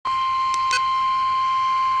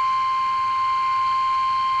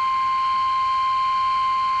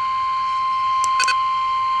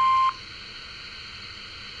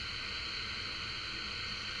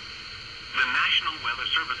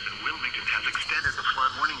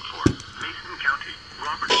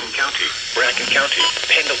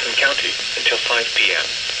Hamilton County until 5 p.m.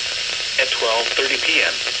 At 12:30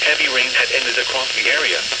 p.m., heavy rain had ended across the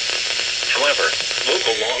area. However,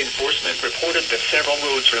 local law enforcement reported that several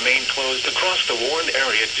roads remained closed across the warned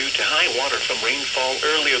area due to high water from rainfall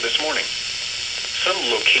earlier this morning. Some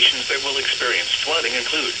locations that will experience flooding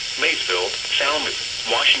include Maysville, Falmouth,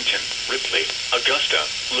 Washington, Ripley, Augusta,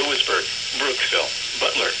 Lewisburg, Brooksville,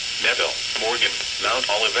 Butler, Neville, Morgan, Mount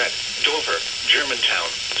Olivet, Dover, Germantown,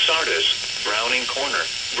 Sardis, Browning Corner,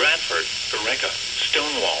 Bradford, Eureka,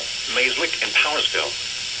 Stonewall, Mayslick, and Powersville.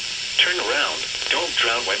 Turn around. Don't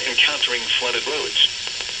drown when encountering flooded roads.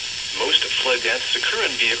 Most flood deaths occur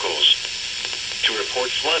in vehicles. To report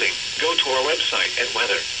flooding, go to our website at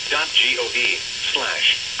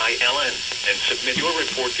weather.gov/ILN and submit your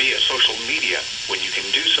report via social media when you can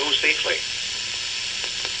do so safely.